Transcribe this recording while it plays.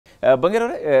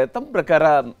ಬಂಗೇರವರೇ, ತಮ್ಮ ಪ್ರಕಾರ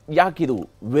ಯಾಕಿದು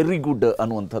very good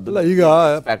ಅನ್ನುವಂಥದ್ದು ಈಗ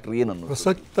ಫ್ಯಾಕ್ಟ್ರಿ ಏನನ್ನು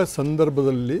ಪ್ರಸಕ್ತ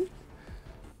ಸಂದರ್ಭದಲ್ಲಿ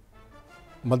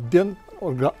ಮಧ್ಯಂತರ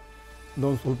ವರ್ಗ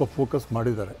ಸ್ವಲ್ಪ ಫೋಕಸ್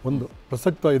ಮಾಡಿದ್ದಾರೆ. ಒಂದು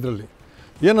ಪ್ರಸಕ್ತ ಇದರಲ್ಲಿ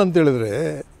ಏನಂತ ಹೇಳಿದರೆ,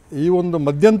 ಈ ಒಂದು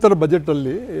ಮಧ್ಯಂತರ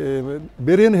ಬಜೆಟಲ್ಲಿ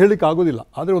ಬೇರೆ ಏನು ಹೇಳಲಿಕ್ಕೆ ಆಗೋದಿಲ್ಲ,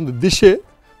 ಆದರೆ ಒಂದು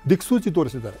ದಿಕ್ಸೂಚಿ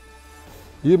ತೋರಿಸಿದ್ದಾರೆ.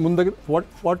 ಈ ಮುಂದಕ್ಕೆ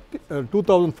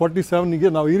 2047ಗೆ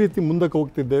ನಾವು ಈ ರೀತಿ ಮುಂದಕ್ಕೆ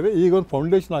ಹೋಗ್ತಿದ್ದೇವೆ, ಈಗ ಒಂದು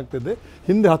ಫೌಂಡೇಶನ್ ಆಗ್ತಿದೆ,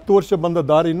 ಹಿಂದೆ 10 ವರ್ಷ ಬಂದ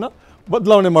ದಾರಿನ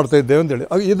ಬದಲಾವಣೆ ಮಾಡ್ತಾ ಇದ್ದೇವೆ ಅಂತೇಳಿ.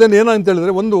 ಇದನ್ನು ಏನಂತ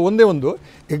ಹೇಳಿದರೆ, ಒಂದೇ ಒಂದು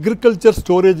ಅಗ್ರಿಕಲ್ಚರ್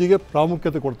ಸ್ಟೋರೇಜಿಗೆ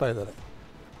ಪ್ರಾಮುಖ್ಯತೆ ಕೊಡ್ತಾ ಇದ್ದಾರೆ.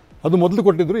 ಅದು ಮೊದಲು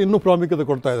ಕೊಟ್ಟಿದ್ದರು, ಇನ್ನೂ ಪ್ರಾಮುಖ್ಯತೆ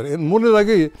ಕೊಡ್ತಾ ಇದ್ದಾರೆ.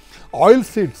 ಮೂರನೇದಾಗಿ ಆಯಿಲ್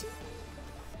ಸೀಡ್ಸ್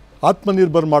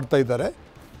ಆತ್ಮನಿರ್ಭರ್ ಮಾಡ್ತಾ ಇದ್ದಾರೆ.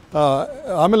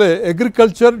 ಆಮೇಲೆ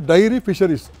ಅಗ್ರಿಕಲ್ಚರ್, ಡೈರಿ,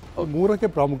 ಫಿಶರೀಸ್ ಮೂರಕ್ಕೆ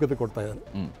ಪ್ರಾಮುಖ್ಯತೆ ಕೊಡ್ತಾ ಇದ್ದಾರೆ.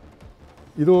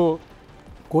 ಇದು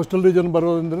ಕೋಸ್ಟಲ್ ರೀಜನ್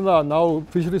ಬರೋದ್ರಿಂದ ನಾವು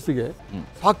ಫಿಶರೀಸಿಗೆ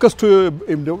ಸಾಕಷ್ಟು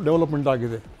ಡೆವಲಪ್ಮೆಂಟ್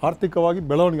ಆಗಿದೆ, ಆರ್ಥಿಕವಾಗಿ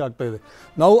ಬೆಳವಣಿಗೆ ಆಗ್ತಾ ಇದೆ.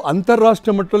 ನಾವು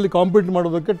ಅಂತಾರಾಷ್ಟ್ರೀಯ ಮಟ್ಟದಲ್ಲಿ ಕಾಂಪೀಟ್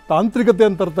ಮಾಡೋದಕ್ಕೆ ತಾಂತ್ರಿಕತೆ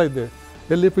ಅಂತ ತರ್ತಾ ಇದ್ದೇವೆ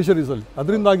ಎಲ್ಲಿ ಫಿಶರೀಸಲ್ಲಿ.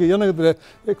 ಅದರಿಂದಾಗಿ ಏನಾಗುತ್ತೆ,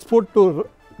 ಎಕ್ಸ್ಪೋರ್ಟ್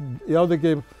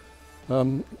ಯಾವುದಕ್ಕೆ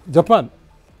ಜಪಾನ್,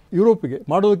 ಯುರೋಪಿಗೆ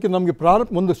ಮಾಡೋದಕ್ಕೆ ನಮಗೆ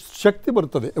ಒಂದು ಶಕ್ತಿ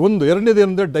ಬರ್ತದೆ. ಎರಡನೇದು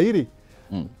ಏನಂದರೆ dairy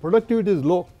productivity is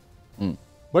low,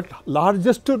 but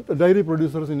largest dairy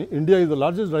producers in India is the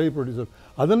largest dairy producer.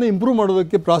 ಅದನ್ನು ಇಂಪ್ರೂವ್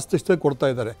ಮಾಡೋದಕ್ಕೆ ಪ್ರಾಶಸ್ತ್ಯ ಕೊಡ್ತಾ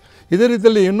ಇದ್ದಾರೆ. ಇದೇ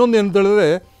ರೀತಿಯಲ್ಲಿ ಇನ್ನೊಂದು ಏನಂತ ಹೇಳಿದ್ರೆ,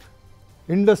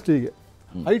 ಇಂಡಸ್ಟ್ರಿಗೆ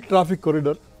ಹೈ ಟ್ರಾಫಿಕ್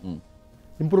ಕಾರಿಡಾರ್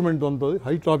ಇಂಪ್ರೂವ್ಮೆಂಟ್ ಅಂತದ್ದು,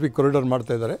 ಹೈ ಟ್ರಾಫಿಕ್ ಕಾರಿಡಾರ್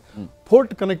ಮಾಡ್ತಾ ಇದ್ದಾರೆ.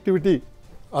 ಪೋರ್ಟ್ ಕನೆಕ್ಟಿವಿಟಿ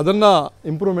ಅದನ್ನು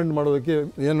ಇಂಪ್ರೂವ್ಮೆಂಟ್ ಮಾಡೋದಕ್ಕೆ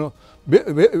ಏನು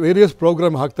ವೇರಿಯಸ್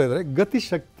ಪ್ರೋಗ್ರಾಮ್ ಹಾಕ್ತಾ ಇದ್ದಾರೆ.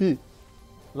 ಗತಿಶಕ್ತಿ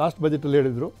ಲಾಸ್ಟ್ ಬಜೆಟಲ್ಲಿ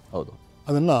ಹೇಳಿದರು, ಹೌದು,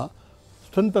 ಅದನ್ನು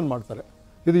ಸ್ಟ್ರೆಂಥನ್ ಮಾಡ್ತಾರೆ.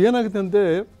 ಇದು ಏನಾಗುತ್ತೆ ಅಂತೆ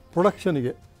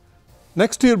ಪ್ರೊಡಕ್ಷನಿಗೆ.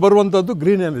 ನೆಕ್ಸ್ಟ್ ಇಯರ್ ಬರುವಂಥದ್ದು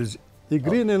ಗ್ರೀನ್ ಎನರ್ಜಿ. ಈ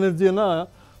ಗ್ರೀನ್ ಎನರ್ಜಿಯನ್ನು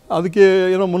ಅದಕ್ಕೆ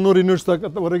ಏನೋ 300 ಯೂನಿಟ್ಸ್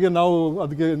ತಕ್ಕವರೆಗೆ ನಾವು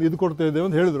ಅದಕ್ಕೆ ಇದು ಕೊಡ್ತಾ ಇದ್ದೇವೆ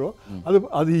ಅಂತ ಹೇಳಿದ್ರು.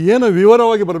 ಅದು ಏನೋ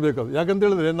ವಿವರವಾಗಿ ಬರಬೇಕು. ಅದು ಯಾಕಂತ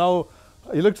ಹೇಳಿದ್ರೆ, ನಾವು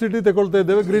ಎಲೆಕ್ಟ್ರಿಸಿಟಿ ತಗೊಳ್ತಾ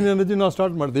ಇದ್ದೇವೆ, ಗ್ರೀನ್ ಎನರ್ಜಿ ನಾವು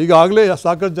ಸ್ಟಾರ್ಟ್ ಮಾಡ್ತೀವಿ. ಈಗಾಗಲೇ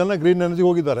ಸಾಕಷ್ಟು ಜನ ಗ್ರೀನ್ ಎನರ್ಜಿಗೆ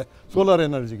ಹೋಗಿದ್ದಾರೆ. ಸೋಲಾರ್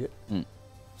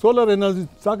ಎನರ್ಜಿ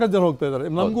ಸಾಕಷ್ಟು ಜನ ಹೋಗ್ತಾ ಇದ್ದಾರೆ.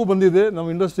 ನಮಗೂ ಬಂದಿದೆ, ನಮ್ಮ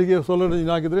ಇಂಡಸ್ಟ್ರಿಗೆ ಸೋಲಾರ್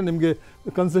ಎನರ್ಜಿ ಹಾಕಿದರೆ ನಿಮಗೆ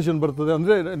ಕನ್ಸೆಷನ್ ಬರ್ತದೆ,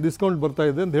 ಅಂದರೆ ಡಿಸ್ಕೌಂಟ್ ಬರ್ತಾ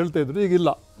ಇದೆ ಅಂತ ಹೇಳ್ತಾ ಇದ್ರು. ಈಗಿಲ್ಲ,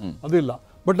 ಅದಿಲ್ಲ.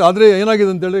 ಬಟ್ ಆದರೆ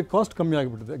ಏನಾಗಿದೆ ಅಂತೇಳಿ, ಕಾಸ್ಟ್ ಕಮ್ಮಿ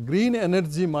ಆಗಿಬಿಟ್ಟಿದೆ. ಗ್ರೀನ್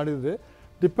ಎನರ್ಜಿ ಮಾಡಿದರೆ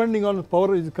ಡಿಪೆಂಡಿಂಗ್ ಆನ್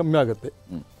ಪವರ್ ಇದು ಕಮ್ಮಿ ಆಗುತ್ತೆ.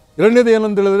 ಎರಡನೇದು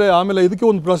ಏನಂತ ಹೇಳಿದ್ರೆ, ಆಮೇಲೆ ಇದಕ್ಕೆ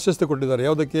ಒಂದು ಪ್ರಾಶಸ್ತ್ಯ ಕೊಟ್ಟಿದ್ದಾರೆ.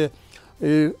 ಯಾವುದಕ್ಕೆ,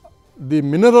 ಈ ದಿ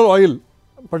ಮಿನರಲ್ ಆಯಿಲ್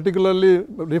ಪರ್ಟಿಕ್ಯುಲರ್ಲಿ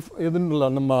ಇದನ್ನೆಲ್ಲ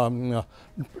ನಮ್ಮ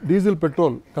ಡೀಸೆಲ್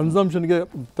ಪೆಟ್ರೋಲ್ ಕನ್ಸಂಪ್ಷನ್ಗೆ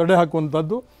ತಡೆ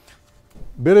ಹಾಕುವಂಥದ್ದು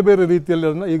ಬೇರೆ ಬೇರೆ ರೀತಿಯಲ್ಲಿ.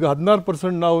 ಅದನ್ನು ಈಗ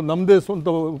 16% ನಾವು ನಮ್ಮದೇ ಸ್ವಂತ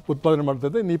ಉತ್ಪಾದನೆ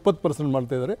ಮಾಡ್ತಾಯಿದ್ದೆ, ಇನ್ನು 20%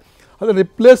 ಮಾಡ್ತಾಯಿದ್ದಾರೆ. ಅದರ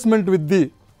ರಿಪ್ಲೇಸ್ಮೆಂಟ್ ವಿತ್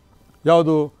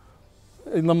ಯಾವುದು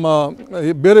ನಮ್ಮ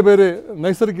ಬೇರೆ ಬೇರೆ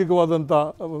ನೈಸರ್ಗಿಕವಾದಂಥ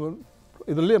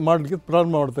ಇದರಲ್ಲಿ ಮಾಡಲಿಕ್ಕೆ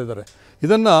ಪ್ರಾರಂಭ ಮಾಡ್ತಾ ಇದ್ದಾರೆ.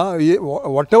 ಇದನ್ನು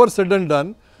what ever shed and done,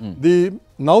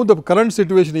 the current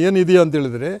situation ಏನಿದೆಯಾ ಅಂತ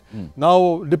ಹೇಳಿದರೆ, ನಾವು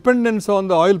dependence on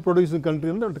the oil producing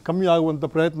ಕಂಟ್ರಿಯಿಂದ ಕಮ್ಮಿ ಆಗುವಂಥ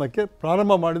ಪ್ರಯತ್ನಕ್ಕೆ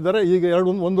ಪ್ರಾರಂಭ ಮಾಡಿದ್ದಾರೆ. ಈಗ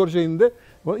 2 ವರ್ಷ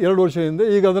ಹಿಂದೆ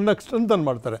ಈಗ ಅದನ್ನು ಸ್ಟ್ರೆಂಥನ್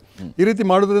ಮಾಡ್ತಾರೆ. ಈ ರೀತಿ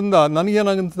ಮಾಡೋದ್ರಿಂದ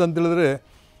ನನಗೇನಾಗುತ್ತೆ ಅಂತ ಹೇಳಿದ್ರೆ,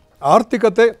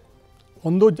 ಆರ್ಥಿಕತೆ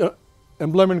ಒಂದು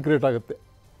ಎಂಪ್ಲಾಯ್ಮೆಂಟ್ ಕ್ರಿಯೇಟ್ ಆಗುತ್ತೆ,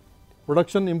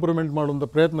 ಪ್ರೊಡಕ್ಷನ್ ಇಂಪ್ರೂವ್ಮೆಂಟ್ ಮಾಡುವಂಥ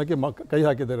ಪ್ರಯತ್ನಕ್ಕೆ ಕೈ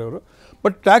ಹಾಕಿದ್ದಾರೆ ಅವರು.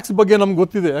 ಬಟ್ ಟ್ಯಾಕ್ಸ್ ಬಗ್ಗೆ ನಮ್ಗೆ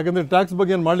ಗೊತ್ತಿದೆ, ಯಾಕಂದರೆ ಟ್ಯಾಕ್ಸ್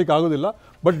ಬಗ್ಗೆ ಏನು ಮಾಡಲಿಕ್ಕೆ ಆಗೋದಿಲ್ಲ.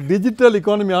 ಬಟ್ ಡಿಜಿಟಲ್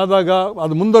ಇಕಾನಮಿ ಆದಾಗ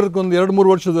ಅದು ಮುಂದುವರೆಕೊಂಡು 2-3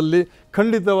 ವರ್ಷದಲ್ಲಿ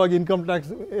ಖಂಡಿತವಾಗಿ ಇನ್ಕಮ್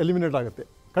ಟ್ಯಾಕ್ಸ್ ಎಲಿಮಿನೇಟ್ ಆಗುತ್ತೆ,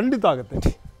 ಖಂಡಿತ ಆಗುತ್ತೆ.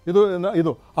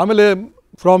 ಇದು ಆಮೇಲೆ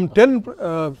ಫ್ರಾಮ್ 10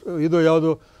 ಇದು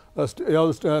ಯಾವುದು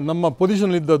ನಮ್ಮ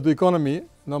ಪೊಸಿಷನ್ಲಿದ್ದದ್ದು ಇಕಾನಮಿ,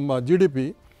 ನಮ್ಮ GDP,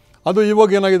 ಅದು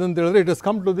ಇವಾಗ ಏನಾಗಿದೆ ಅಂತ ಹೇಳಿದ್ರೆ, it has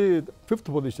come to the 5th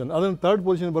position. ಅದನ್ನು 3rd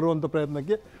ಪೊಸಿಷನ್ ಬರುವಂಥ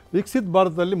ಪ್ರಯತ್ನಕ್ಕೆ ವಿಕಸಿತ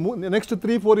ಭಾರತದಲ್ಲಿ ನೆಕ್ಸ್ಟ್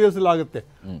 3-4 ಇಯರ್ಸಲ್ಲಿ ಆಗುತ್ತೆ.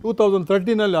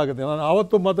 2030ನಲ್ಲಿ ಆಗುತ್ತೆ. ನಾನು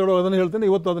ಆವತ್ತು ಮಾತಾಡೋ ಅದನ್ನು ಹೇಳ್ತೇನೆ,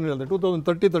 ಇವತ್ತು ಅದನ್ನು ಹೇಳ್ತೇನೆ.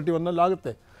 2030-31ನಲ್ಲಿ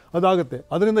ಆಗುತ್ತೆ, ಅದಾಗುತ್ತೆ.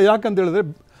 ಅದರಿಂದ ಯಾಕಂತ ಹೇಳಿದ್ರೆ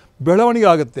ಬೆಳವಣಿಗೆ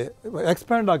ಆಗುತ್ತೆ,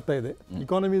 ಎಕ್ಸ್ಪ್ಯಾಂಡ್ ಆಗ್ತಾ ಇದೆ,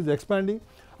 economy is expanding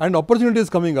and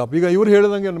opportunities coming up. ಈಗ ಇವರು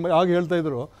ಹೇಳಿದಂಗೆ ಆಗ ಹೇಳ್ತಾ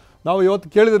ಇದ್ರು, ನಾವು ಇವತ್ತು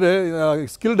ಕೇಳಿದರೆ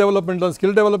skill development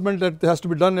has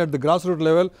to be done at the grass root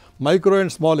level, micro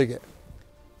and ಸ್ಮಾಲಿಗೆ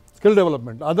skill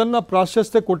development. ಅದನ್ನು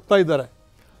ಪ್ರಾಶಸ್ತ್ಯ ಕೊಡ್ತಾ ಇದ್ದಾರೆ.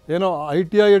 ಏನೋ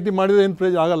IIT ಮಾಡಿದರೆ ಏನು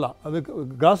ಪ್ರಯೋಜನ ಆಗಲ್ಲ, ಅದಕ್ಕೆ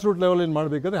ಗ್ರಾಸ್ ರೂಟ್ ಲೆವೆಲ್ ಏನು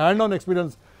ಮಾಡಬೇಕಾದ್ರೆ hand on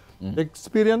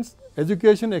experience,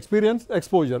 education,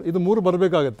 exposure, ಇದು 3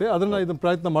 ಬರಬೇಕಾಗತ್ತೆ. ಇದನ್ನು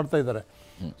ಪ್ರಯತ್ನ ಮಾಡ್ತಾ ಇದ್ದಾರೆ.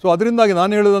 ಸೊ ಅದರಿಂದಾಗಿ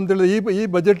ನಾನು ಹೇಳೋದು ಅಂತೇಳಿದ್ರೆ, ಈ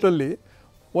ಬಜೆಟಲ್ಲಿ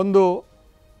ಒಂದು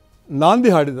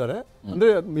ನಾಂದಿ ಹಾಡಿದ್ದಾರೆ. ಅಂದರೆ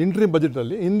ಇಂಟ್ರಿಮ್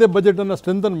ಬಜೆಟಲ್ಲಿ ಹಿಂದೆ ಬಜೆಟನ್ನು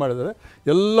ಸ್ಟ್ರೆಂಥನ್ ಮಾಡಿದ್ದಾರೆ,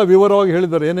 ಎಲ್ಲ ವಿವರವಾಗಿ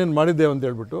ಹೇಳಿದ್ದಾರೆ ಏನೇನು ಮಾಡಿದ್ದೇವೆ ಅಂತ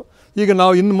ಹೇಳ್ಬಿಟ್ಟು. ಈಗ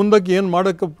ನಾವು ಇನ್ನು ಮುಂದಕ್ಕೆ ಏನು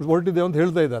ಮಾಡೋಕ್ಕೆ ಹೊರಟಿದ್ದೇವೆ ಅಂತ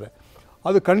ಹೇಳ್ತಾ ಇದ್ದಾರೆ.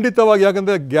 ಅದು ಖಂಡಿತವಾಗಿ,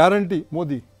 ಯಾಕಂದರೆ ಗ್ಯಾರಂಟಿ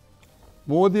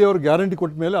ಮೋದಿ ಅವರು ಗ್ಯಾರಂಟಿ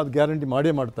ಕೊಟ್ಟ ಮೇಲೆ ಅದು ಗ್ಯಾರಂಟಿ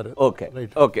ಮಾಡೇ ಮಾಡ್ತಾರೆ. Okay,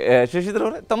 right. ಓಕೆ, ಶಶಿಧರ್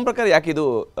ಅವರೇ, ತಮ್ಮ ಪ್ರಕಾರ ಯಾಕಿದು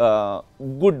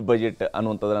ಗುಡ್ ಬಜೆಟ್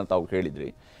ಅನ್ನುವಂಥದ್ದನ್ನು ತಾವು ಹೇಳಿದ್ರಿ.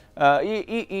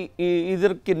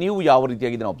 ಇದಕ್ಕೆ ನೀವು ಯಾವ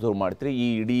ರೀತಿಯಾಗಿ ಇದನ್ನು ಅಬ್ಸರ್ವ್ ಮಾಡ್ತೀರಿ, ಈ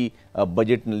ಇಡೀ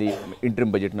ಬಜೆಟ್ನಲ್ಲಿ,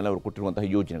 ಇಂಟ್ರಿಮ್ ಬಜೆಟ್ನಲ್ಲಿ ಅವರು ಕೊಟ್ಟಿರುವಂತಹ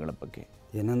ಯೋಜನೆಗಳ ಬಗ್ಗೆ?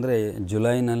 ಏನಂದರೆ,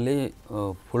 ಜುಲೈನಲ್ಲಿ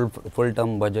ಫುಲ್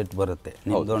ಟರ್ಮ್ ಬಜೆಟ್ ಬರುತ್ತೆ.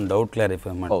 ನಿಮ್ಮದೊಂದು ಡೌಟ್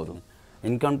ಕ್ಲಾರಿಫೈ ಮಾಡಿ.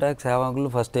 ಇನ್ಕಮ್ ಟ್ಯಾಕ್ಸ್ ಯಾವಾಗಲೂ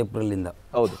 1 ಏಪ್ರಿಲಿಂದ.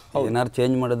 ಹೌದು. ಏನಾದ್ರು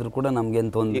ಚೇಂಜ್ ಮಾಡಿದ್ರು ಕೂಡ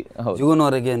ನಮಗೇನು ತೊಂದರೆ,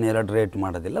 ಜೂನ್ವರೆಗೆ 2 ರೇಟ್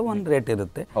ಮಾಡೋದಿಲ್ಲ, 1 ರೇಟ್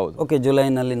ಇರುತ್ತೆ. ಓಕೆ,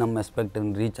 ಜುಲೈನಲ್ಲಿ ನಮ್ಮ ಎಕ್ಸ್ಪೆಕ್ಟ್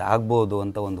ರೀಚ್ ಆಗ್ಬೋದು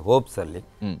ಅಂತ ಒಂದು ಹೋಪ್ಸಲ್ಲಿ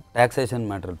ಟ್ಯಾಕ್ಸೇಷನ್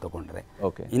ಮ್ಯಾಟ್ರ್ ತೊಗೊಂಡ್ರೆ.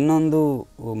 ಇನ್ನೊಂದು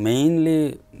ಮೇಯ್ನ್ಲಿ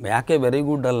ಯಾಕೆ ವೆರಿ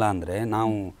ಗುಡ್ ಅಲ್ಲ ಅಂದರೆ,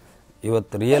 ನಾವು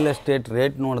ಇವತ್ತು ರಿಯಲ್ ಎಸ್ಟೇಟ್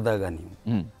ರೇಟ್ ನೋಡಿದಾಗ ನೀವು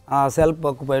ಆ self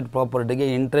occupied ಪ್ರಾಪರ್ಟಿಗೆ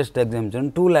interest exemption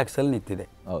 2 lakhs ನಿಂತಿದೆ.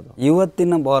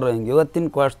 ಇವತ್ತಿನ ಬಾರೋಯಿಂಗ್, ಇವತ್ತಿನ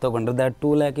ಕಾಸ್ಟ್ ತೊಗೊಂಡ್ರೆ ದ್ಯಾಟ್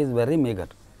 2 lakh ಈಸ್ ವೆರಿ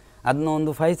ಮೇಗರ್. ಅದನ್ನ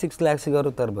ಒಂದು 5-6 lakhsಗಾರು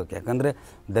ತರಬೇಕು. ಯಾಕಂದರೆ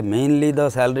mainly the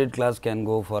salaried class can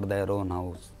go for their own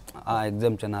house. ಆ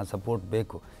ಎಕ್ಸಾಮ್ಷನ್, ಆ ಸಪೋರ್ಟ್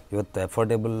ಬೇಕು. ಇವತ್ತು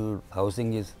affordable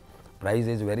housing price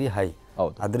is very high.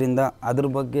 ಅದರಿಂದ ಅದ್ರ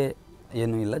ಬಗ್ಗೆ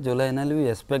ಏನೂ ಇಲ್ಲ. ಜುಲೈನಲ್ಲಿ we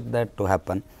expect that to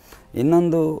happen.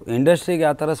 ಇನ್ನೊಂದು ಇಂಡಸ್ಟ್ರಿಗೆ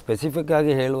ಆ ಥರ ಸ್ಪೆಸಿಫಿಕ್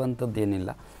ಆಗಿ ಹೇಳುವಂಥದ್ದು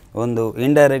ಏನಿಲ್ಲ. ಒಂದು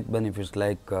ಇಂಡೈರೆಕ್ಟ್ ಬೆನಿಫಿಟ್ಸ್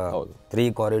ಲೈಕ್ 3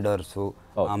 corridors,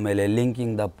 ಆಮೇಲೆ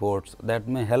linking the ports, that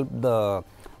May help the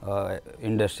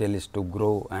industrialist to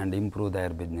grow and improve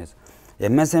their business.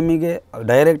 MSMEಗೆ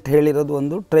direct ಹೇಳಿರೋದು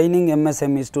ಒಂದು training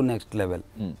MSMEs to next level.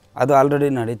 ಅದು ಆಲ್ರೆಡಿ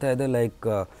ನಡೀತಾ ಇದೆ. ಲೈಕ್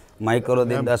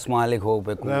ಮೈಕ್ರೋದಿಂದ ಸ್ಮಾಲಿಗೆ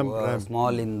ಹೋಗಬೇಕು,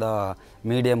 ಸ್ಮಾಲಿಂದ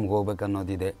ಮೀಡಿಯಮ್ಗೆ ಹೋಗ್ಬೇಕು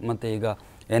ಅನ್ನೋದಿದೆ. ಮತ್ತು ಈಗ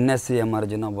NSC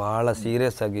ಎಮರ್ಜಿನ ಭಾಳ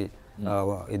ಸೀರಿಯಸ್ ಆಗಿ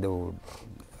ಇದು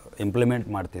ಇಂಪ್ಲಿಮೆಂಟ್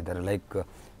ಮಾಡ್ತಿದ್ದಾರೆ. Like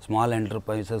small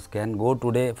enterprises can go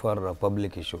today for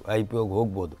public issue, IPOಗೆ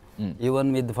ಹೋಗ್ಬೋದು. Even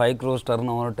with 5 crores turn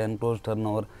over, 10 crores turn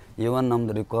over, even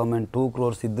ನಮ್ಮದು ರಿಕ್ವೈರ್ಮೆಂಟ್ 2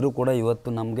 crores ಇದ್ದರೂ ಕೂಡ ಇವತ್ತು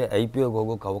ನಮಗೆ IPOಗೆ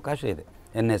ಹೋಗೋಕ್ಕೆ ಅವಕಾಶ ಇದೆ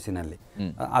NSCನಲ್ಲಿ.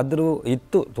 ಆದರೂ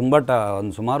ಇತ್ತು, ತುಂಬ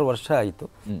ಒಂದು ಸುಮಾರು ವರ್ಷ ಆಯಿತು.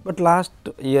 ಬಟ್ ಲಾಸ್ಟ್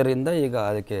ಇಯರಿಂದ ಈಗ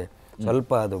ಅದಕ್ಕೆ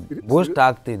ಸ್ವಲ್ಪ ಅದು ಬೂಸ್ಟ್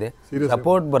ಆಗ್ತಿದೆ,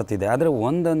 ಸಪೋರ್ಟ್ ಬರ್ತಿದೆ. ಆದರೆ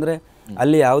ಒಂದಂದರೆ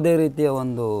ಅಲ್ಲಿ ಯಾವುದೇ ರೀತಿಯ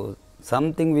ಒಂದು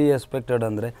ಸಮಥಿಂಗ್ ವಿ ಎಕ್ಸ್ಪೆಕ್ಟೆಡ್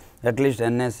ಅಂದರೆ ಅಟ್ಲೀಸ್ಟ್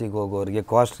NSCಗೆ ಹೋಗೋರಿಗೆ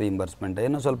ಕಾಸ್ಟ್ ರೀಇಂಬರ್ಸ್ಮೆಂಟ್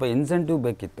ಏನೋ ಸ್ವಲ್ಪ ಇನ್ಸೆಂಟಿವ್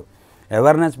ಬೇಕಿತ್ತು.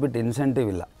 ಅವೇರ್ನೆಸ್ ಬಿಟ್ಟು ಇನ್ಸೆಂಟಿವ್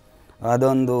ಇಲ್ಲ.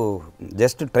 ಅದೊಂದು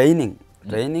just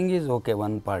training is okay,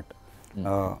 one part.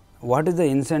 What is the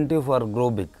incentive for grow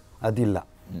big, ಅದಿಲ್ಲ.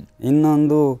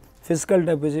 ಇನ್ನೊಂದು ಫಿಸ್ಕಲ್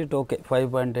ಡೆಪಿಸಿಟ್ ಓಕೆ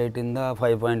 5.8ಇಂದ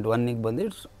 5.1ಗೆ ಬಂದು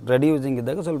ಇಟ್ಸ್ ರೆಡ್ಯೂಸಿಂಗ್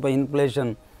ಇದ್ದಾಗ ಸ್ವಲ್ಪ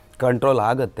ಇನ್ಫ್ಲೇಷನ್ ಕಂಟ್ರೋಲ್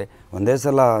ಆಗುತ್ತೆ. ಒಂದೇ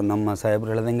ಸಲ ನಮ್ಮ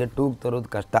ಸಾಹೇಬ್ರು ಹೇಳ್ದಂಗೆ 2ಗೆ ತರೋದು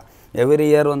ಕಷ್ಟ. ಎವ್ರಿ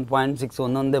ಇಯರ್ 1.6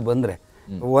 ಒಂದೊಂದೇ ಬಂದರೆ,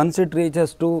 once it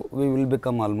reaches 2 we will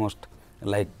become almost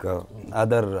like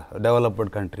other developed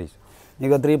countries.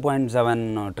 ಈಗ 3.7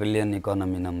 trillion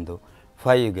economy ನಮ್ಮದು,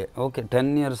 5ಗೆ okay 10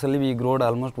 yearsಲ್ಲಿ we growed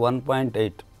almost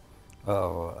 1.8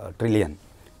 trillion.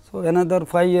 So another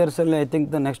 5 yearsಲ್ಲಿ I think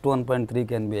the next 1.3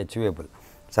 can be achievable.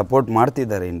 Support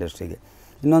ಮಾಡ್ತಿದ್ದಾರೆ ಇಂಡಸ್ಟ್ರಿಗೆ.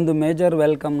 ಇನ್ನೊಂದು ಮೇಜರ್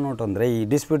ವೆಲ್ಕಮ್ ನೋಟ್ ಅಂದರೆ ಈ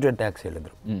disputed tax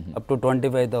ಹೇಳಿದರು. Up to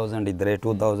 25,000 ಇದ್ದರೆ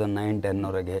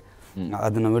 2009-10ವರೆಗೆ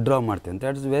ಅದನ್ನು ವಿಡ್ರಾ ಮಾಡ್ತೀವಿ ಅಂತ.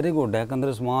 It's very good.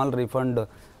 ಯಾಕಂದರೆ small refund,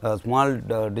 small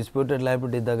disputed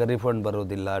liability ಇದ್ದಾಗ ರಿಫಂಡ್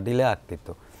ಬರೋದಿಲ್ಲ, ಡಿಲೇ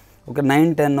ಆಗ್ತಿತ್ತು. ಓಕೆ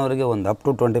 9-10ವರೆಗೆ ಒಂದು ಅಪ್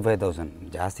ಟು 25,000,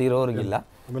 ಜಾಸ್ತಿ ಇರೋರಿಗಿಲ್ಲ,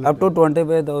 ಅಪ್ ಟು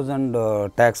 25,000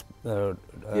 ಟ್ಯಾಕ್ಸ್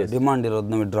ಡಿಮಾಂಡ್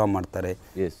ಇರೋದನ್ನ ವಿಡ್ರಾ ಮಾಡ್ತಾರೆ.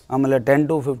 ಆಮೇಲೆ 10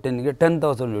 to 15ಗೆ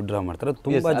 10,000 ವಿಡ್ರಾ ಮಾಡ್ತಾರೆ.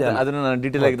 ತುಂಬ ಜನ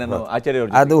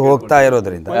ಅದು ಹೋಗ್ತಾ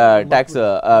ಇರೋದ್ರಿಂದ ಟ್ಯಾಕ್ಸ್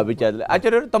ವಿಚಾರದಲ್ಲಿ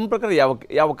ಆಚಾರ್ಯರು ತಮ್ಮ ಪ್ರಕಾರ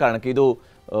ಯಾವ ಕಾರಣಕ್ಕೆ ಇದು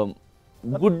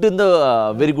ಗುಡ್ ಇಂದ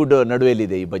ವೆರಿ ಗುಡ್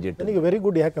ನಡುವೆಯಲ್ಲಿದೆ ಈ ಬಜೆಟ್? ನನಗೆ ವೆರಿ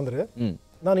ಗುಡ್. ಯಾಕಂದ್ರೆ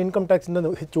ನಾನು ಇನ್ಕಮ್ ಟ್ಯಾಕ್ಸ್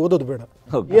ಇಂದ ಹೆಚ್ಚು ಓದೋದು ಬೇಡ,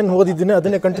 ಏನು ಓದಿದ್ದೀನಿ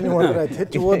ಅದನ್ನೇ ಕಂಟಿನ್ಯೂ ಮಾಡಿದ್ರೆ ಆಯ್ತು.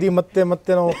 ಹೆಚ್ಚು ಓದಿ ಮತ್ತೆ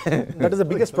ನಾವು that is the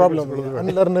biggest problem,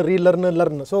 unlearn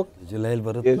learn. So ಜುಲೈಲಿ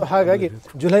ಬರುತ್ತೆ, ಹಾಗಾಗಿ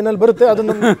ಜುಲೈನಲ್ಲಿ ಬರುತ್ತೆ,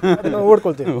 ಅದನ್ನು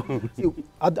ಓಡ್ಕೊಳ್ತೀವಿ.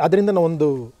 ಅದರಿಂದ ನಾವು ಒಂದು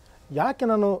ಯಾಕೆ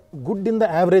ನಾನು ಗುಡ್ ಇಂದ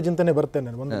ಆವ್ರೇಜ್ ಅಂತಾನೆ ಬರ್ತೇನೆ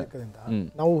ಒಂದು ಲೆಕ್ಕದಿಂದ.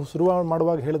 ನಾವು ಶುರು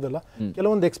ಮಾಡುವಾಗ ಹೇಳಿದಲ್ಲ,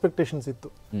 ಕೆಲವೊಂದು ಎಕ್ಸ್ಪೆಕ್ಟೇಷನ್ಸ್ ಇತ್ತು.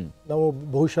 ನಾವು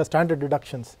ಬಹುಶಃ ಸ್ಟ್ಯಾಂಡರ್ಡ್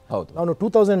ಡಿಡಕ್ಷನ್ಸ್, ನಾನು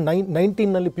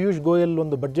 2019ನಲ್ಲಿ ಪಿಯೂಷ್ ಗೋಯಲ್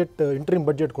ಒಂದು ಬಜೆಟ್, ಇಂಟರಿಮ್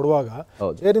ಬಜೆಟ್ ಕೊಡುವಾಗ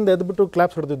ಚೇರಿಂದ ಎದ್ಬಿಟ್ಟು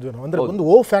ಕ್ಲಾಪ್ಸ್ ಹೊಡೆದಿದ್ವಿ ನಾವು. ಅಂದ್ರೆ ಒಂದು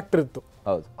ಓ ಫ್ಯಾಕ್ಟರ್ ಇತ್ತು.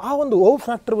 ಆ ಒಂದು ಓ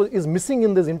factor is missing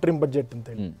in this interim budget ಅಂತ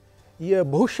ಹೇಳಿ.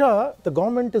 ಬಹುಶಃ the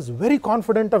government is very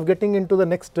confident of getting in to the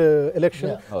next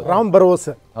election. Ram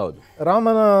ಭರವಸೆ,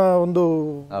 ರಾಮನ ಒಂದು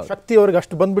ಶಕ್ತಿ ಅವ್ರಿಗೆ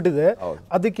ಅಷ್ಟು ಬಂದ್ಬಿಟ್ಟಿದೆ,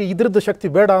 ಅದಕ್ಕೆ ಇದ್ರದ್ದು ಶಕ್ತಿ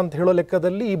ಬೇಡ ಅಂತ ಹೇಳೋ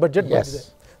ಲೆಕ್ಕದಲ್ಲಿ ಈ ಬಜೆಟ್ ಬಂದಿದೆ.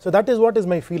 So that is what is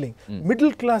my feeling.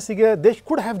 Middle ಕ್ಲಾಸಿಗೆ they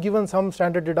could have given some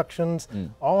standard deductions.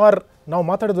 R ನಾವು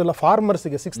ಮಾತಾಡೋದಲ್ಲ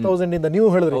ಫಾರ್ಮರ್ಸ್ಗೆ 6,000 ಇಂದ ನೀವು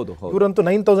ಹೇಳಿದ್ರೆ, ಇವರಂತೂ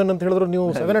 9,000 ಅಂತ ಹೇಳಿದ್ರು, ನೀವು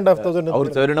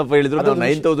 7,500 ಹೇಳಿದ್ರು,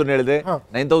 9,000 ಹೇಳಿದೆ.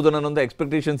 9,000 ಅನ್ನೋ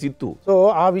ಎಕ್ಸ್ಪೆಕ್ಟೇಷನ್ಸ್ ಇತ್ತು. ಸೊ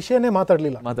ಆ ವಿಷಯನೇ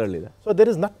ಮಾತಾಡಲಿಲ್ಲ. So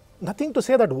there is nothing to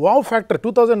say that wow factor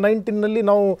 2019ನಲ್ಲಿ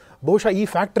ನಾವು ಬಹುಶಃ ಈ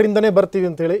ಫ್ಯಾಕ್ಟರಿಂದನೇ ಬರ್ತೀವಿ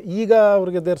ಅಂತ ಹೇಳಿ. ಈಗ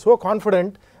ಅವರಿಗೆ they are so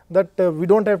confident that we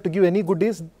don't have to give any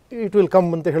goodies, it will come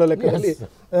ಅಂತ ಹೇಳೋ ಲೆಕ್ಕದಲ್ಲಿ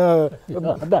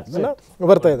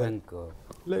ಬರ್ತಾ ಇದೆ.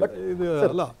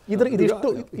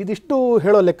 ಇದಿಷ್ಟು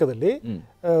ಹೇಳೋ ಲೆಕ್ಕದಲ್ಲಿ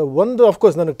ಒಂದು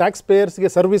ಅಫ್ಕೋರ್ಸ್ ನನಗೆ ಟ್ಯಾಕ್ಸ್ ಪೇಯರ್ಸ್ಗೆ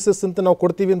ಸರ್ವಿಸಸ್ ಅಂತ ನಾವು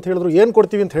ಕೊಡ್ತೀವಿ ಅಂತ ಹೇಳಿದ್ರು, ಏನು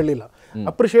ಕೊಡ್ತೀವಿ ಅಂತ ಹೇಳಿಲ್ಲ.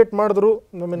 ಅಪ್ರಿಷಿಯೇಟ್ ಮಾಡಿದ್ರು.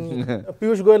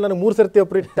 ಪಿಯೂಷ್ ಗೋಯಲ್ ನನಗೆ 3 ಸರ್ತಿ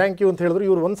ಥ್ಯಾಂಕ್ ಯು ಅಂತ ಹೇಳಿದ್ರು,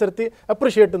 ಇವ್ರು 1 ಸರ್ತಿ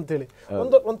ಅಪ್ರಿಷಿಯೇಟ್ ಅಂತ ಹೇಳಿ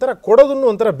ಒಂಥರ ಕೊಡೋದನ್ನು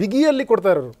ಒಂಥರ ಬಿಗಿಯಲ್ಲಿ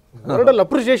ಕೊಡ್ತಾ ಇರೋರು. ವರ್ಡಲ್ಲಿ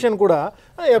ಅಪ್ರಿಷಿಯೇಷನ್ ಕೂಡ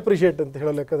ಅಪ್ರಿಷಿಯೇಟ್ ಅಂತ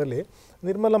ಹೇಳೋ ಲೆಕ್ಕದಲ್ಲಿ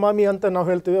ನಿರ್ಮಲಾ ಮಾಮಿ ಅಂತ ನಾವು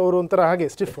ಹೇಳ್ತೀವಿ, ಅವರು ಒಂಥರ ಹಾಗೆ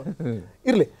ಸ್ಟಿಫ್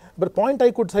ಇರಲಿ. But point I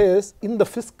could say is in the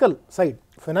fiscal side,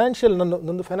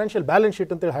 ನಂದು ಫೈನಾನ್ಷಿಯಲ್ ಬ್ಯಾಲೆನ್ಸ್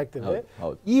ಶೀಟ್ ಅಂತೇಳಿ ಹಾಕ್ತೇವೆ.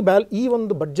 ಈ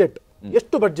ಒಂದು ಬಜೆಟ್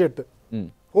ಎಷ್ಟು ಬಜೆಟ್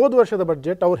ಹೋದ ವರ್ಷದ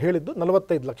ಬಡ್ಜೆಟ್ ಅವ್ರು ಹೇಳಿದ್ದು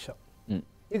 45 ಲಕ್ಷ.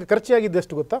 ಈಗ ಖರ್ಚಾಗಿದ್ದು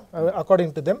ಎಷ್ಟು ಗೊತ್ತಾ?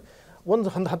 ಅಕಾರ್ಡಿಂಗ್ ಟು ದೆಮ್ ಒಂದು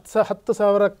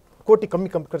 10,000 ಕೋಟಿ ಕಮ್ಮಿ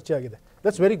ಖರ್ಚಾಗಿದೆ.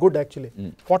 That's very good actually.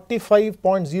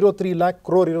 45.03 lakh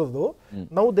crore ಇರೋದು.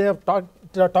 Now they have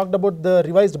talked about the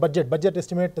revised budget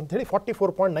estimate ಅಂತ ಹೇಳಿ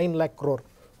 44.9 lakh crore.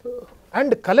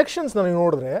 ಆ್ಯಂಡ್ ಕಲೆಕ್ಷನ್ಸ್ ನಾವು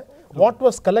ನೋಡಿದ್ರೆ what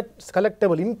was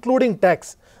ಕಲೆಕ್ಟೇಬಲ್ including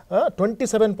tax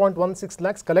 27.16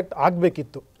 lakhs collect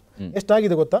ಆಗಬೇಕಿತ್ತು.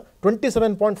 ಎಷ್ಟಾಗಿದೆ ಗೊತ್ತಾ?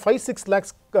 27.56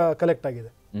 lakhs ಕಲೆಕ್ಟ್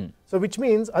ಆಗಿದೆ. ಸೊ ವಿಚ್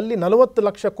ಮೀನ್ಸ್ ಅಲ್ಲಿ 40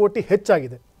 ಲಕ್ಷ ಕೋಟಿ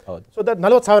ಹೆಚ್ಚಾಗಿದೆ. ಸೊ ದಟ್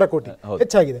 40,000 ಕೋಟಿ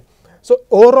ಹೆಚ್ಚಾಗಿದೆ. So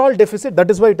over all deficit,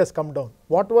 that is why it has come down.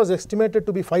 What was estimated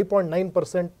to B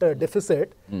 5.9%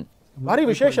 deficit. ಭಾರಿ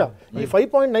ವಿಶೇಷ. ಈ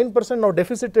 5.9% ನಾವು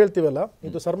ಡೆಫಿಸಿಟ್ ಹೇಳ್ತೀವಲ್ಲ,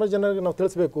 ಇದು ಸರ್ವ ಜನರಿಗೆ ನಾವು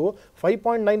ತಿಳಿಸಬೇಕು.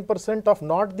 5.9% of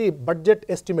not the budget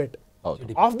estimate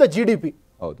of the GDP.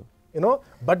 ಹೌದು. ಏನೋ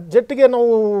ಬಡ್ಜೆಟ್ಗೆ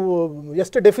ನಾವು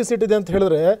ಎಷ್ಟು ಡೆಫಿಸಿಟ್ ಇದೆ ಅಂತ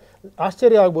ಹೇಳಿದ್ರೆ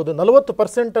ಆಶ್ಚರ್ಯ ಆಗ್ಬೋದು.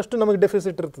 40% ಅಷ್ಟು ನಮಗೆ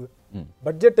ಡೆಫಿಸಿಟ್ ಇರ್ತದೆ.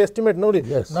 ಬಡ್ಜೆಟ್ ಎಸ್ಟಿಮೇಟ್ ನೋಡಿ,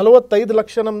 45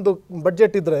 ಲಕ್ಷ ನಮ್ದು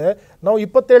ಬಡ್ಜೆಟ್ ಇದ್ರೆ ನಾವು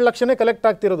 27 ಲಕ್ಷನೇ ಕಲೆಕ್ಟ್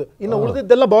ಆಗ್ತಿರೋದು. ಇನ್ನು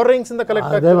ಉಳಿದಿದ್ದೆಲ್ಲ ಬಾರೋಯಿಂಗ್ಸ್ ಇಂದ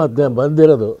ಕಲೆಕ್ಟ್ ಆಗ್ತಿರೋದು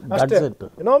ಬಂದಿರೋದು.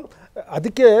 ಏನೋ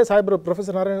ಅದಕ್ಕೆ ಸಾಹೇಬ್ರು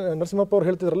ಪ್ರೊಫೆಸರ್ ನರಸಿಂಹಪ್ಪ ಅವ್ರು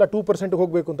ಹೇಳ್ತಿದ್ರಲ್ಲ 2%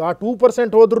 ಹೋಗಬೇಕು ಅಂತ. ಆ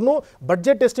 2% ಹೋದ್ರೂ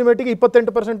ಬಡ್ಜೆಟ್ ಎಸ್ಟಿಮೇಟಿಗೆ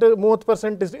 28%,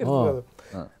 30% ಇರ್ತದೆ.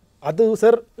 ಅದು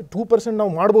ಸರ್ 2%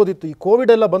 ನಾವು ಮಾಡ್ಬೋದಿತ್ತು. ಈ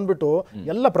ಕೋವಿಡ್ ಎಲ್ಲ ಬಂದ್ಬಿಟ್ಟು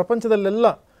ಎಲ್ಲ ಪ್ರಪಂಚದಲ್ಲೆಲ್ಲ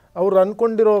ಅವರು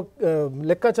ಅನ್ಕೊಂಡಿರೋ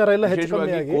ಲೆಕ್ಕಾಚಾರ ಎಲ್ಲ ಹೆಚ್ಚು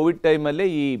ಕಮ್ಮಿ ಆಗಿ ಕೋವಿಡ್ ಟೈಮ್ ಅಲ್ಲಿ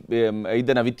ಈ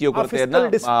ಇದನ್ನ ವಿತ್ತೀಯ ಕೊರತೆಯನ್ನ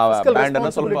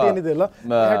ಏನಿದೆಯಲ್ಲ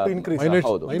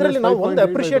ಇದರಲ್ಲಿ ನಾವು ಒಂದು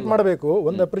ಅಪ್ರಿಶಿಯೇಟ್ ಮಾಡಬೇಕು.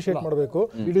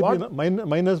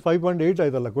 -5.8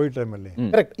 ಆಯ್ತಲ್ಲ ಕೋವಿಡ್ ಟೈಮ್ ಅಲ್ಲಿ.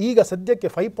 ಕರೆಕ್ಟ್. ಈಗ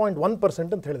ಸದ್ಯಕ್ಕೆ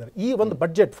 5.1% ಅಂತ ಹೇಳಿದ್ದಾರೆ. ಈ ಒಂದು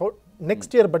budget for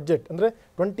next year budget ಅಂದ್ರೆ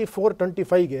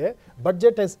 24-25ಗೆ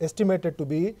budget is estimated to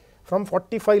B from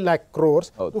 45 lakh crores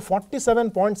to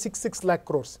 47.66 lakh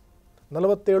crores.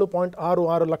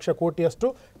 47.66 lakh ಕೋಟಿಯಷ್ಟು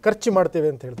ಖರ್ಚು ಮಾಡ್ತೇವೆ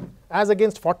ಅಂತ ಹೇಳಿದ್ರು. As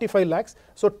against 45 lakhs.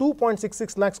 So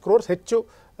 2.66 lakhs crores ಹೆಚ್ಚು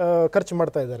ಖರ್ಚು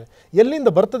ಮಾಡ್ತಾ ಇದ್ದಾರೆ. ಎಲ್ಲಿಂದ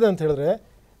ಬರ್ತದೆ ಅಂತ ಹೇಳಿದ್ರೆ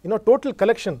total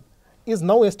collection is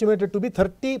now estimated to B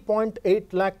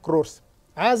 30.8 lakh crores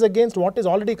as against what is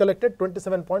already collected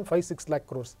 27.56 lakh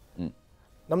crores.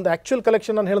 ನಮ್ದು ಆಕ್ಚುಯಲ್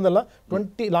ಕಲೆಕ್ಷನ್ ನಾನು ಹೇಳಿದ್ನಲ್ಲ,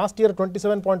 last year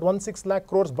 27.16 lakh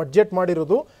crores budget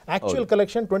ಮಾಡಿರೋದು. ಆಕ್ಚುಯಲ್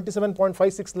ಕಲೆಕ್ಷನ್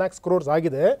 27.56 lakhs crores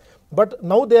ಆಗಿದೆ. But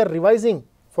now they are revising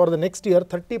for the next year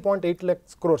 30.8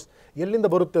 lakhs crores. ಎಲ್ಲಿಂದ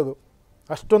ಬರುತ್ತೆ ಅದು?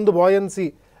 ಅಷ್ಟೊಂದು ಬಾಯನ್ಸಿ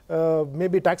may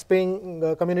be tax paying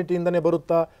ಕಮ್ಯುನಿಟಿಯಿಂದನೇ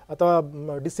ಬರುತ್ತಾ ಅಥವಾ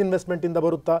ಡಿಸ್ಇನ್ವೆಸ್ಟ್ಮೆಂಟಿಂದ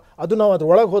ಬರುತ್ತಾ? ಅದು ನಾವು ಅದು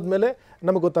ಒಳಗೆ ಹೋದ್ಮೇಲೆ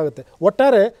ನಮಗೆ ಗೊತ್ತಾಗುತ್ತೆ.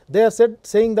 ಒಟ್ಟಾರೆ they are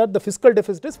saying that the fiscal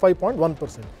deficit is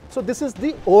 5.1%. So this is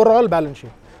the over all balance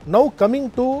sheet. Now coming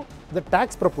to the tax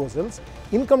proposals,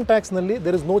 income tax nalli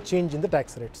there is no change in the tax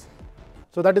rates.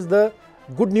 So that is the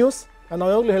good news. And now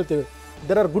yaglu helteve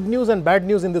there are good news and bad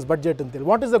news in this budget anteli.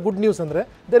 What is the good news andre?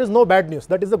 There is no bad news.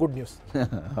 That is the good news.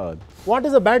 What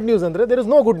is the bad news andre? There is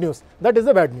no good news. That is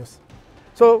the bad news.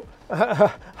 So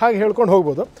ಹಾಗೆ ಹೇಳ್ಕೊಂಡು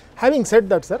ಹೋಗ್ಬೋದು. Having said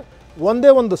that sir,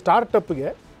 ಒಂದೇ ಒಂದು ಸ್ಟಾರ್ಟಪ್ಗೆ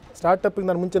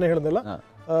ನಾನು ಮುಂಚೆನೇ ಹೇಳಿದ್ನಲ್ಲ,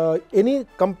 any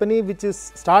company which is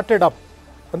started up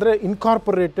ಅಂದರೆ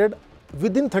incorporated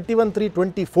within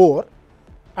 31/3/24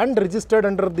 and registered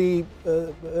under the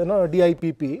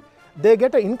DIPP, they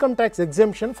get an income tax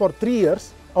exemption for 3 years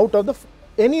out of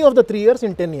any of the 3 years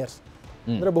in 10 years.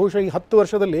 ಅಂದರೆ ಬಹುಶಃ ಈ 10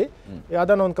 ವರ್ಷದಲ್ಲಿ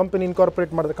ಯಾವ್ದಾನ ಒಂದು ಕಂಪನಿ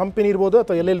ಇನ್ಕಾರ್ಪೊರೇಟ್ ಮಾಡಿದ್ರೆ, company ಇರ್ಬೋದು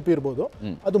ಅಥವಾ LLP ಇರ್ಬೋದು,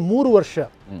 ಅದು 3 ವರ್ಷ.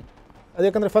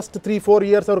 ಅದಕ್ಕೆ ಫಸ್ಟ್ 3-4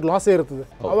 years ಅವ್ರಿಗೆ ಲಾಸೇ ಇರ್ತದೆ.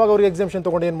 ಅವಾಗ ಅವ್ರಿಗೆ ಎಕ್ಸೆಂಪ್ಷನ್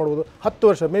ತೊಗೊಂಡು ಏನು ಮಾಡ್ಬೋದು, 10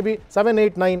 ವರ್ಷ may be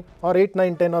 7-8-9 or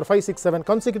 8-9-10 or 5-6-7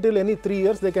 consecutively any 3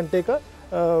 years they can take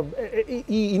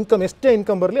ಈ ಇನ್ಕಮ್ ಎಷ್ಟೇ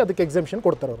ಇನ್ಕಮ್ ಬರಲಿ ಅದಕ್ಕೆ ಎಕ್ಸೆಂಪ್ಷನ್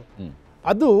ಕೊಡ್ತಾರೆ ಅವರು.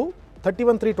 ಅದು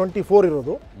 31/3/24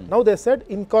 ಇರೋದು. Now they said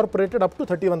incorporated up to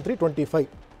 31/3/25.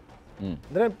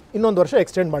 ಅಂದರೆ ಇನ್ನೊಂದು ವರ್ಷ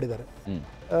ಎಕ್ಸ್ಟೆಂಡ್ ಮಾಡಿದ್ದಾರೆ.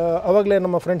 ಅವಾಗಲೇ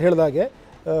ನಮ್ಮ ಫ್ರೆಂಡ್ ಹೇಳಿದಾಗೆ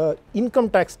income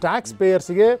tax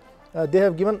ಪೇಯರ್ಸ್ಗೆ they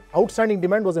have given outstanding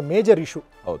demand was A major issue.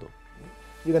 ಹೌದು.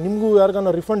 ಈಗ ನಿಮಗೂ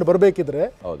ಯಾರಿಗಾನ ರಿಫಂಡ್ ಬರಬೇಕಿದ್ರೆ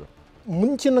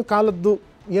ಮುಂಚಿನ ಕಾಲದ್ದು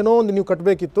ಏನೋ ಒಂದು ನೀವು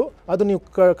ಕಟ್ಟಬೇಕಿತ್ತು, ಅದು ನೀವು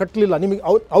ಕಟ್ಟಲಿಲ್ಲ, ನಿಮಗೆ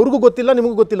ಅವ್ರಿಗೂ ಗೊತ್ತಿಲ್ಲ,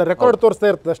 ನಿಮಗೂ ಗೊತ್ತಿಲ್ಲ, ರೆಕಾರ್ಡ್ ತೋರಿಸ್ತಾ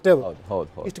ಇರ್ತದೆ ಅಷ್ಟೇ. ಅದು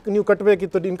ಇಷ್ಟು ನೀವು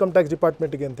ಕಟ್ಟಬೇಕಿತ್ತು ಇನ್ಕಮ್ ಟ್ಯಾಕ್ಸ್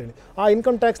ಡಿಪಾರ್ಟ್ಮೆಂಟ್ಗೆ ಅಂತೇಳಿ. ಆ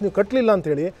ಇನ್ಕಮ್ ಟ್ಯಾಕ್ಸ್ ನೀವು ಕಟ್ಟಲಿಲ್ಲ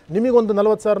ಅಂತೇಳಿ ನಿಮಗೊಂದು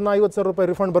 40,000-50,000 ರೂಪಾಯಿ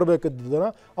ರಿಫಂಡ್ ಬರಬೇಕಿದ್ದನ್ನ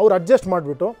ಅವ್ರು ಅಡ್ಜಸ್ಟ್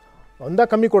ಮಾಡಿಬಿಟ್ಟು ಒಂದ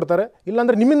ಕಮ್ಮಿ ಕೊಡ್ತಾರೆ,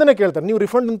 ಇಲ್ಲಾಂದರೆ ನಿಮ್ಮಿಂದನೇ ಕೇಳ್ತಾರೆ. ನೀವು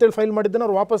ರಿಫಂಡ್ ಅಂತೇಳಿ ಫೈಲ್ ಮಾಡಿದ್ದನ್ನು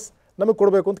ಅವ್ರು ವಾಪಸ್ ನಮಗೆ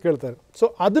ಕೊಡಬೇಕು ಅಂತ ಕೇಳ್ತಾರೆ. ಸೊ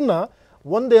ಅದನ್ನು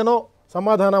ಒಂದೇನೋ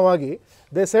ಸಮಾಧಾನವಾಗಿ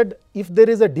they said if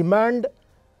there is a demand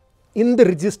in the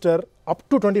register up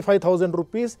to 25,000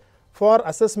 rupees for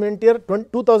assessment year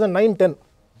 2009-10.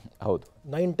 ಹೌದು,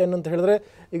 9-10 ಅಂತ ಹೇಳಿದ್ರೆ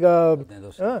ಈಗ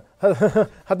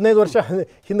 15 ವರ್ಷ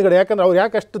ಹಿಂದ್ಗಡೆ. ಯಾಕಂದ್ರೆ ಅವ್ರು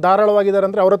ಯಾಕೆ ಅಷ್ಟು ಧಾರಾಳವಾಗಿದ್ದಾರೆ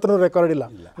ಅಂದರೆ ಅವ್ರ ಹತ್ರನೂ ರೆಕಾರ್ಡ್ ಇಲ್ಲ.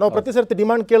 ನಾವು ಪ್ರತಿ ಸರ್ತಿ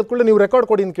ಡಿಮಾಂಡ್ ಕೇಳ್ಕೊಳ್ಳಿ ನೀವು ರೆಕಾರ್ಡ್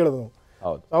ಕೊಡಿ ಅಂತ ಕೇಳೋದು,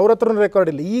 ಅವ್ರ ಹತ್ರನೂ ರೆಕಾರ್ಡ್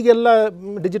ಇಲ್ಲ. ಈಗೆಲ್ಲ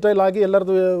ಡಿಜಿಟಲ್ ಆಗಿ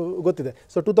ಎಲ್ಲರದು ಗೊತ್ತಿದೆ.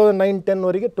 ಸೊ 2009-10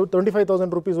 ವರೆಗೆ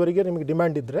 25,000 ರೂಪೀಸ್ವರೆಗೆ ನಿಮಗೆ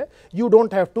ಡಿಮ್ಯಾಂಡ್ ಇದ್ದರೆ you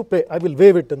don't have to pay, I will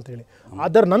wave it ಅಂತೇಳಿ.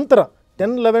 ಅದರ ನಂತರ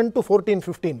 10-11 to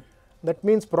 14-15 ದಟ್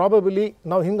ಮೀನ್ಸ್ ಪ್ರಾಬಬಿಲಿ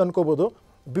ನಾವು ಹಿಂಗೆ ಅನ್ಕೋಬೋದು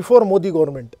before Modi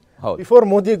government before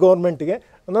Modi ಗೌರ್ಮೆಂಟ್ಗೆ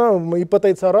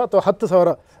 25,000 ಅಥವಾ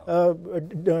 10,000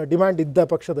 ಡಿಮ್ಯಾಂಡ್ ಇದ್ದ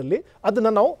ಪಕ್ಷದಲ್ಲಿ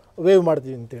ಅದನ್ನು ನಾವು ವೇವ್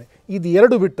ಮಾಡ್ತೀವಿ ಅಂತೇಳಿ. ಇದು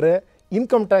ಎರಡು ಬಿಟ್ಟರೆ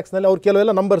ಇನ್ಕಮ್ ಟ್ಯಾಕ್ಸ್ನಲ್ಲಿ ಅವ್ರು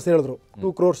ಕೆಲವೆಲ್ಲ ನಂಬರ್ಸ್ ಹೇಳಿದ್ರು.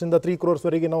 2 crores ಇಂದ 3 crores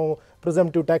ವರೆಗೆ ನಾವು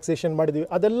ಪ್ರಿಸಂಪ್ಟಿವ್ ಟ್ಯಾಕ್ಸೇಷನ್ ಮಾಡಿದ್ವಿ.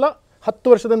 ಅದೆಲ್ಲ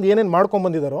 10 ವರ್ಷದಿಂದ ಏನೇನು ಮಾಡ್ಕೊಂಡು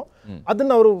ಬಂದಿದ್ದಾರೋ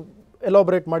ಅದನ್ನು ಅವರು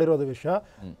ಎಲಾಬ್ರೇಟ್ ಮಾಡಿರೋದು ವಿಷಯ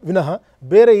ವಿನಃ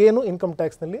ಬೇರೆ ಏನು income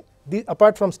ಟ್ಯಾಕ್ಸ್ನಲ್ಲಿ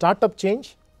apart from startup change,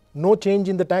 no change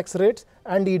in the tax rates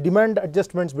and ಈ ಡಿಮ್ಯಾಂಡ್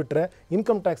ಅಡ್ಜಸ್ಟ್ಮೆಂಟ್ಸ್ ಬಿಟ್ಟರೆ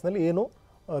ಇನ್ಕಮ್ ಟ್ಯಾಕ್ಸ್ನಲ್ಲಿ ಏನು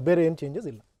ಬೇರೆ ಏನು ಚೇಂಜಸ್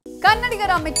ಇಲ್ಲ.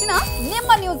 ಕನ್ನಡಿಗರ ಮೆಚ್ಚಿನ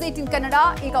ನಿಮ್ಮ ನ್ಯೂಸ್ 18 ಕನ್ನಡ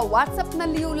ಈಗ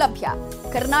ವಾಟ್ಸ್ಆಪ್ನಲ್ಲಿಯೂ ಲಭ್ಯ.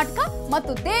 ಕರ್ನಾಟಕ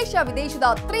ಮತ್ತು ದೇಶ ವಿದೇಶದ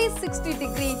 360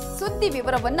 ಡಿಗ್ರಿ ಸುದ್ದಿ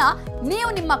ವಿವರವನ್ನ ನೀವು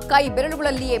ನಿಮ್ಮ ಕೈ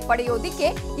ಬೆರಳುಗಳಲ್ಲಿಯೇ ಪಡೆಯೋದಿಕ್ಕೆ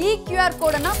ಈ QR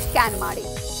ಕೋಡ್ ಅನ್ನು ಸ್ಕ್ಯಾನ್ ಮಾಡಿ.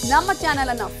 ನಮ್ಮ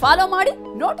ಚಾನೆಲ್ ಅನ್ನು ಫಾಲೋ ಮಾಡಿ,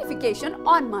 ನೋಟಿಫಿಕೇಶನ್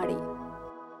ಆನ್ ಮಾಡಿ.